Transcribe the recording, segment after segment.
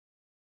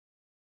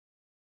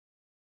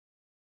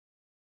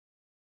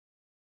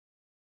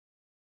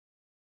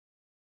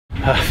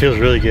Feels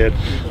really good.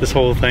 This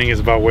whole thing is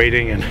about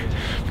waiting, and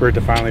for it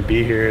to finally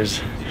be here is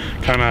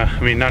kind of, I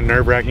mean, not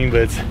nerve-wracking,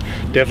 but it's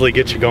definitely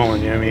gets you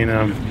going. You know what I mean?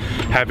 I'm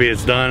happy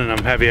it's done, and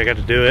I'm happy I got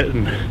to do it,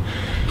 and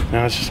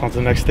now it's just on to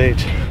the next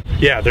stage.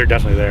 Yeah, they're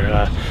definitely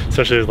there,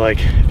 especially like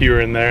if you were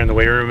in there in the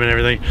weight room and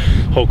everything,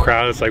 whole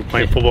crowd, it's like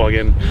playing football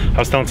again. I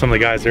was telling some of the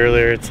guys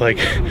earlier, it's like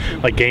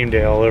game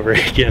day all over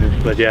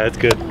again, but yeah, it's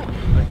good.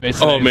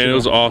 Oh man, it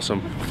was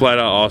awesome, flat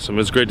out awesome.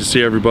 It's great to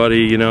see everybody.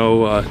 You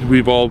know,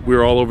 we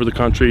were all over the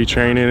country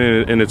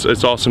training, and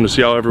it's awesome to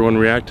see how everyone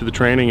react to the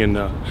training. And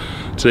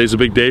today's a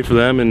big day for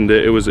them, and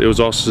it was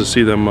awesome to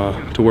see them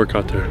to work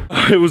out there.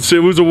 It was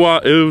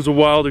a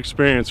wild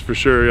experience for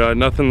sure.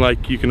 Nothing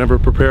like you can ever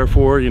prepare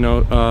for, you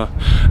know,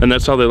 and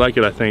that's how they like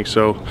it, I think.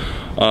 So,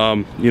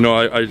 you know,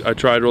 I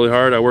tried really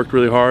hard. I worked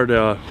really hard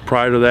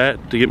prior to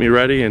that to get me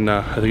ready, and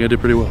I think I did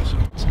pretty well. So.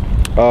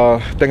 I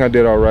think I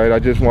did all right. I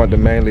just wanted to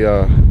mainly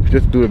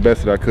just do the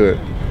best that I could.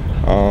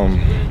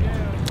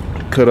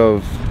 Could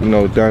have, you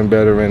know, done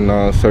better in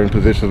certain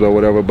positions or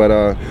whatever, but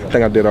I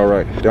think I did all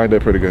right. I think I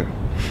did pretty good.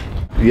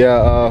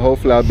 Yeah,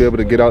 hopefully I'll be able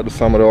to get out to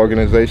some of the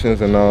organizations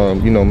and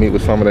you know, meet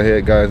with some of the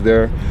head guys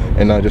there,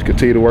 and just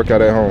continue to work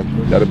out at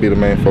home. That'll be the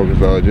main focus.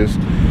 Just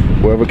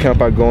wherever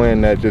camp I go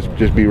in,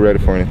 just be ready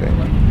for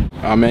anything.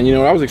 Man, you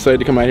know, I was excited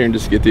to come out here and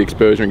just get the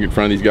exposure and get in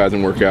front of these guys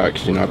and work out.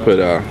 Cause, you know, I put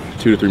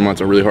 2 to 3 months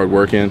of really hard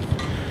work in.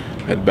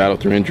 I had to battle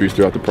through injuries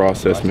throughout the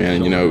process, man.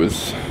 And, you know, it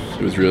was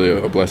really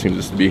a blessing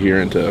just to be here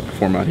and to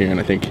perform out here. And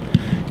I think,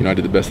 you know, I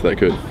did the best that I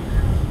could.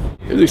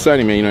 It was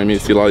exciting, man. You know what I mean?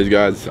 To see a lot of these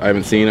guys, I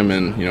haven't seen them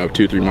in, you know,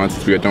 2 or 3 months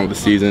since we got done with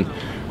the season.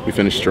 We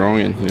finished strong,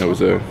 and, you know, it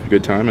was a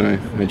good time, and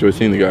I enjoyed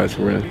seeing the guys.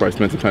 We're gonna probably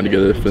spend some time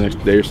together for the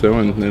next day or so,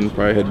 and then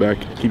probably head back,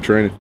 keep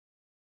training.